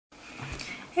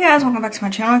Hey guys, welcome back to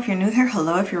my channel. If you're new here,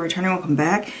 hello. If you're returning, welcome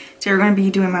back. Today we're going to be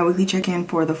doing my weekly check-in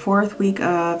for the 4th week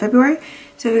of February.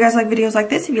 So if you guys like videos like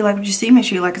this, if you like what you see, make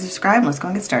sure you like and subscribe, and let's go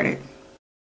and get started.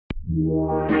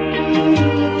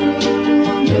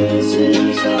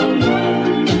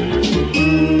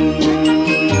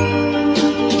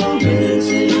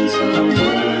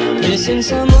 Missing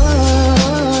someone.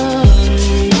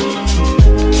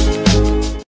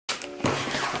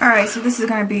 Alright, so this is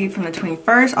going to be from the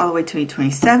 21st all the way to the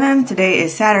 27th. Today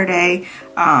is Saturday.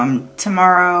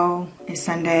 Tomorrow is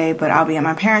Sunday, but I'll be at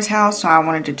my parents' house, so I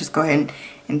wanted to just go ahead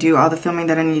and do all the filming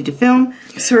that I needed to film.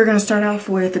 So we're going to start off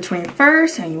with the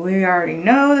 21st, and we already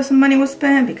know that some money was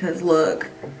spent because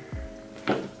look.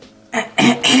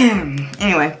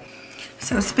 Anyway,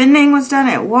 so spending was done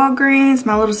at Walgreens.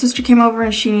 My little sister came over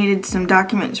and she needed some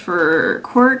documents for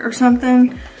court or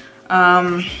something.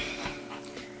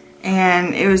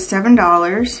 And it was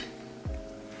 $7.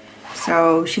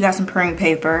 So she got some printing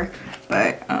paper,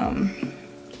 but yeah,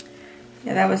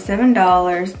 that was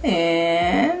 $7.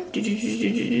 And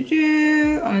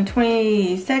on the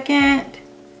 22nd,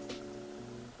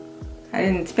 I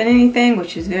didn't spend anything,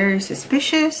 which is very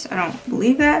suspicious. I don't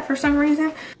believe that for some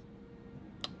reason.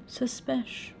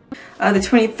 Suspicious. The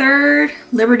 23rd,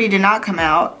 Liberty did not come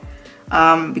out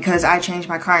because I changed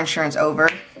my car insurance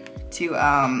over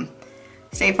to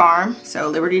State Farm, so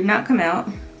Liberty did not come out.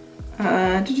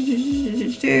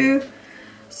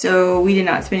 So we did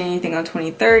not spend anything on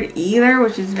 23rd either,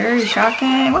 which is very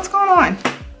shocking. What's going on?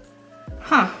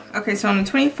 Huh. Okay, so on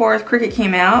the 24th, Cricket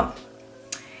came out,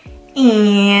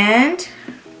 and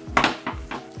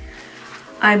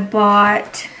I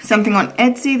bought something on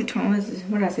Etsy.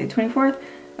 What did I say? 24th?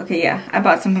 Okay, yeah, I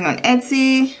bought something on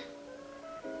Etsy,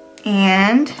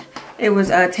 and it was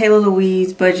Taylor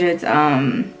Louise Budget's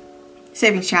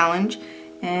savings challenge.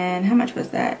 And how much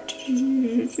was that?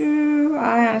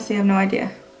 I honestly have no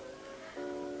idea.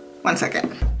 1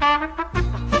 second.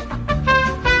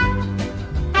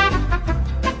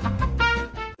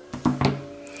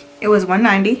 It was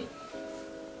 $190.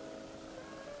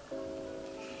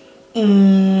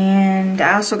 And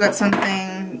I also got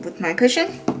something with my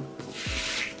cushion.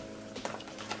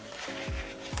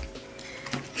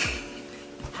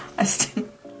 I still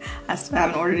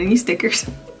haven't ordered any stickers.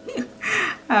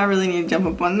 I really need to jump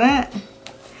up on that.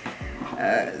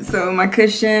 So my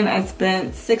cushion, I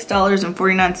spent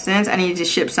 $6.49. I needed to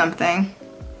ship something.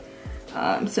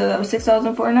 So that was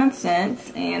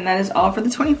 $6.49, and that is all for the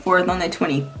 24th. On the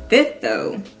 25th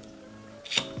though,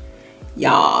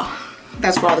 yeah,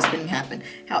 that's where all the spending happened.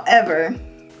 However,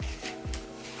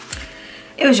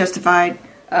 it was justified.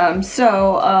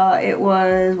 It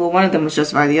was, well, one of them was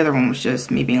justified, the other one was just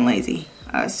me being lazy.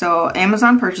 So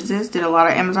Amazon purchases, did a lot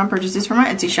of Amazon purchases for my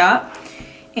Etsy shop,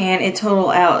 and it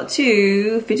totaled out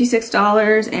to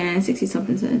 $56 and 60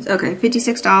 something cents. Okay,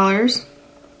 $56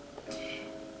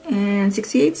 and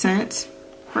 68 cents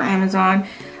for Amazon.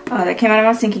 That came out of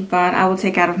my sinking fund. I will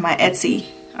take out of my Etsy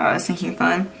sinking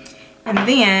fund. And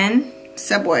then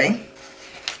Subway.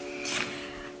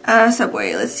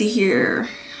 Let's see here.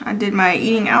 I did my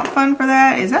eating out fund for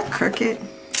that. Is that crooked?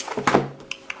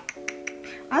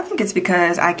 I think it's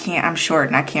because I'm short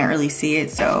and I can't really see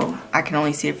it, so I can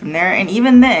only see it from there. And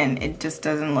even then, it just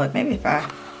doesn't look, maybe if I,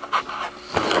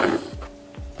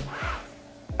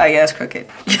 oh yeah, it's crooked.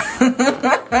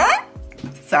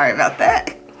 Sorry about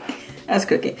that. That's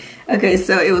crooked. Okay,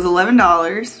 so it was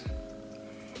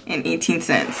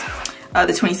 $11.18.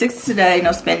 The 26th is today,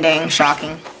 no spending,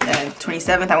 shocking. The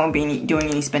 27th, I won't be doing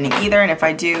any spending either, and if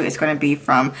I do, it's gonna be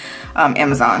from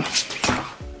Amazon.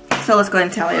 So let's go ahead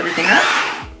and tally everything up.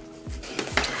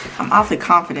 I'm awfully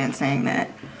confident saying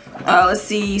that. Let's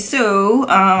see, so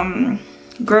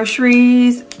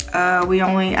groceries,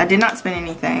 I did not spend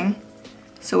anything,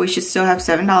 so we should still have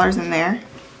 $7 in there.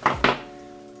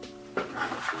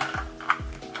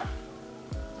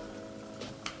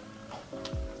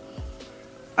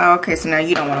 Oh, okay, so now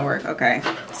you don't want to work. Okay,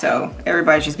 so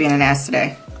everybody's just being an ass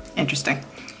today. Interesting.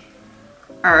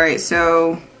 All right,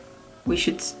 so we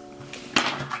should,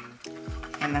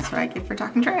 and that's what I get for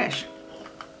talking trash.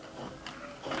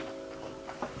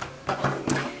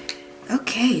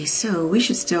 Okay, so we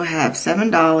should still have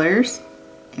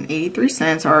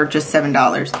 $7.83, or just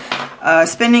 $7.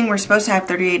 Spending, we're supposed to have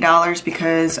 $38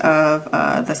 because of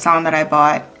the song that I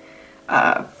bought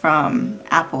from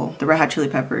Apple, the Red Hot Chili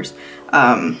Peppers.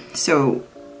 So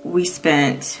we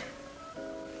spent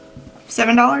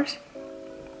 $7.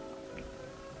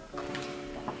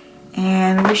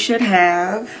 And we should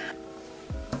have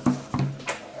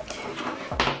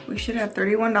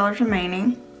 $31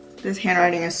 remaining. This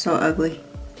handwriting is so ugly.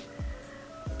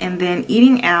 And then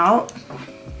eating out,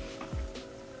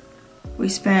 We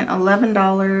spent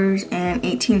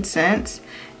 $11.18.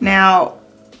 Now,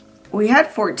 we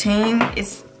had 14.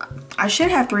 I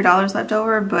should have $3 left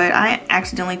over, but I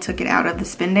accidentally took it out of the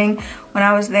spending when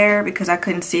I was there because I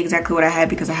couldn't see exactly what I had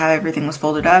because of how everything was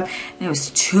folded up. And there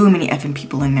was too many effing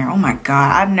people in there. Oh my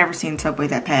God, I've never seen Subway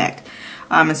that packed.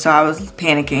 And so I was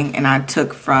panicking and I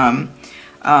took from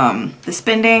the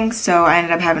spending. So I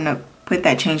ended up having to put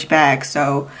that change back.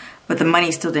 So, but the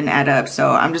money still didn't add up. So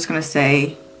I'm just gonna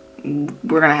say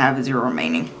we're gonna have 0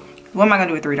 remaining. What am I gonna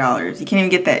do with $3? You can't even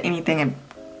get that anything in,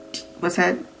 what's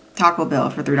that? Taco Bell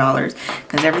for $3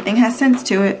 because everything has cents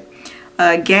to it.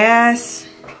 Gas,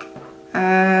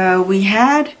 we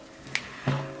had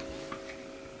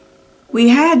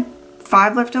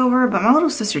 5 left over, but my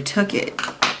little sister took it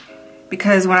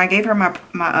because when I gave her my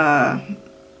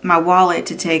wallet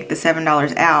to take the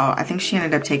 $7 out, I think she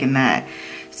ended up taking that.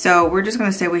 So we're just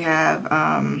gonna say we have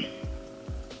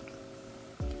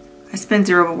I spent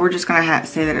 0, but we're just gonna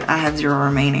say that I have 0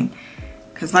 remaining.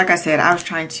 Because like I said, I was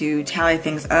trying to tally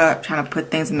things up, trying to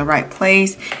put things in the right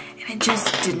place, and it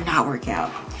just did not work out.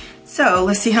 So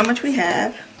let's see how much we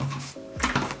have.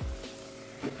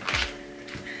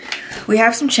 We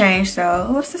have some change,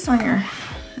 so what's this on here?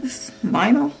 This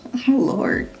vinyl? Oh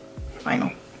Lord,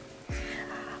 vinyl.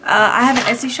 I have an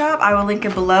Etsy shop. I will link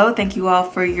it below. Thank you all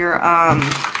for your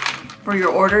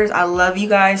orders. I love you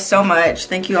guys so much.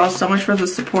 Thank you all so much for the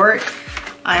support.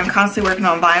 I am constantly working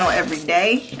on vinyl every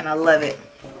day, and I love it.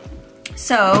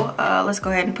 So let's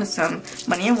go ahead and put some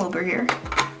money in Wilbur here.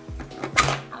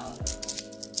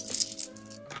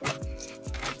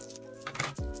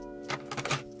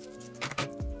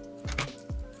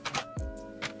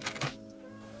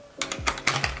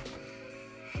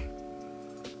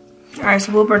 All right,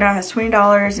 so Wilbur now has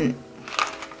 $20 and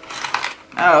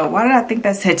oh, why did I think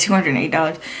that said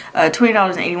 $208?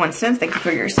 $20.81. Thank you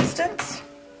for your assistance.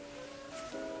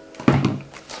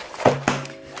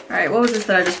 All right, what was this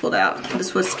that I just pulled out?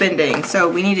 This was spending. So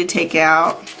we need to take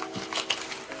out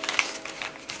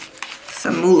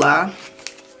some moolah.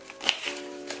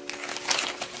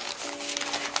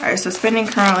 All right, so spending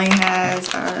currently has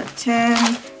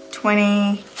 10,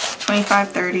 20, 25,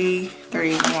 30,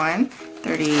 31,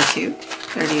 32,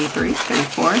 33,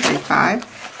 34, 35,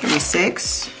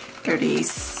 36,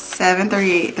 37,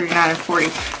 38, 39, and 40.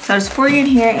 So there's 40 in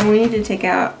here, and we need to take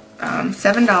out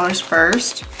 $7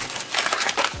 first.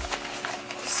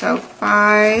 So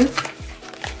 5,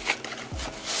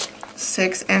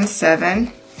 6, and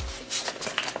 7.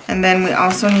 And then we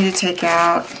also need to take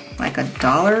out like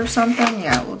 $1 or something.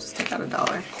 Yeah, we'll just take out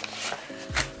 $1.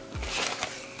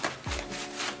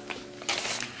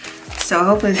 So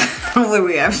hopefully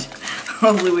we have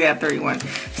 31.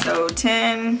 So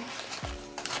 10,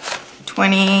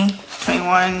 20,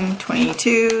 21,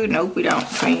 22. Nope, we don't.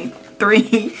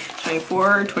 23,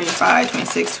 24, 25,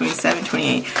 26, 27,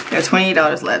 28. We have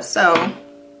 $28 left. So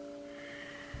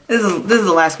this is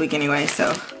the last week anyway,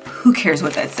 so who cares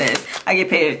what that says? I get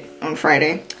paid on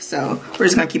Friday, so we're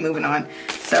just gonna keep moving on.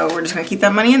 So we're just gonna keep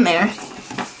that money in there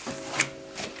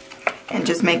and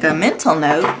just make a mental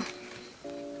note.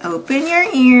 Open your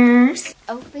ears.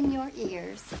 Open your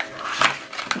ears.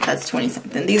 That's 20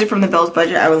 something. These are from the Belle's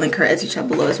budget. I will link her Etsy shop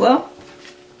below as well.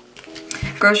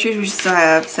 Groceries, we still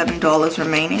have $7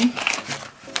 remaining.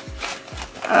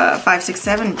 5, 6,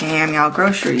 7. Damn, y'all,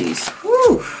 groceries.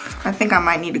 Whew. I think I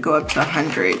might need to go up to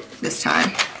 100 this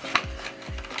time.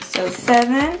 So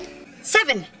 7.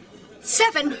 7.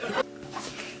 7.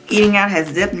 Eating out has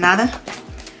zip nada.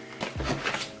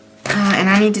 And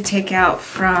I need to take out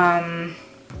from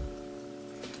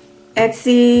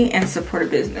Etsy and support a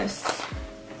business.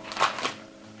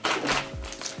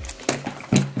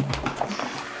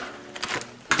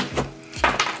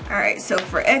 Alright, so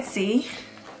for Etsy,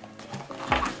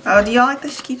 oh, do y'all like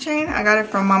this keychain? I got it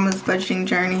from Mama's Budgeting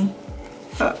Journey.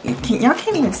 Oh, y'all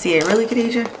can't even see it, really,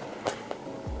 Khadijah?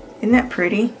 Isn't that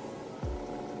pretty?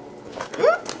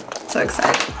 So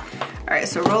excited. Alright,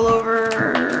 so roll over.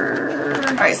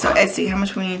 Alright, so Etsy, how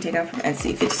much we need to take out from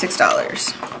Etsy?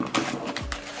 $56.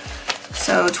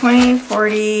 So 20,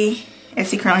 40,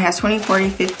 Etsy currently has 20, 40,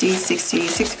 50, 60,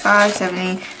 65,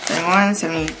 70, 71,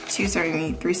 72,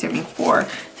 73, 74. So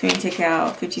we need to take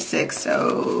out 56.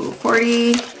 So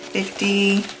 40,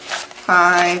 50,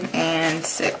 5, and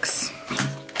 6.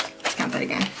 Let's count that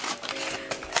again.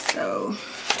 So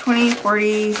 20,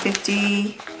 40, 50,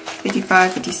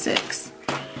 55, 56.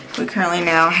 We currently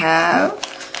now have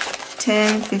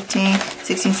 10, 15,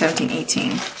 16, 17,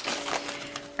 18.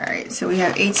 Alright, so we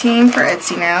have 18 for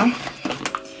Etsy now.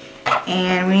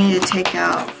 And we need to take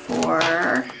out for,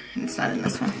 it's not in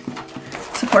this one,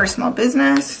 support a small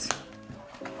business.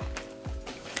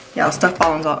 Y'all, stuff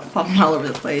falling all over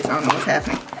the place. I don't know what's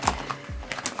happening.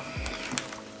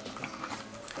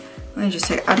 Let me just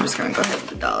say, I'm just gonna go ahead with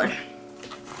the $1.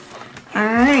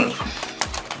 Alright.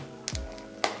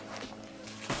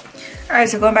 Alright,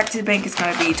 so going back to the bank, it's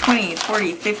going to be 20,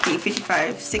 40, 50,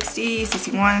 55, 60,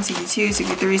 61, 62,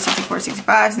 63, 64,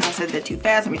 65. Since I said that too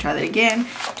fast, let me try that again.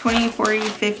 20, 40,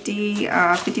 50,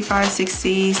 55,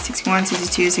 60, 61,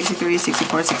 62, 63,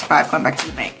 64, 65. Going back to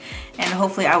the bank. And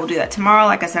hopefully I will do that tomorrow.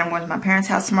 Like I said, I'm going to my parents'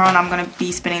 house tomorrow, and I'm going to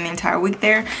be spending the entire week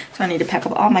there. So I need to pack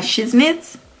up all my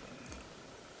shiznits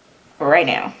right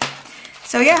now.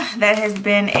 So yeah, that has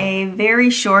been a very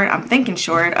short, I'm thinking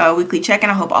short, weekly check-in.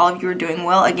 I hope all of you are doing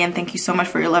well. Again, thank you so much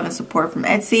for your love and support from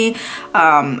Etsy.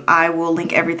 I will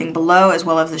link everything below, as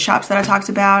well as the shops that I talked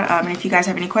about. And if you guys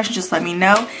have any questions, just let me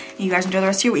know. And you guys enjoy the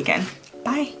rest of your weekend.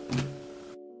 Bye.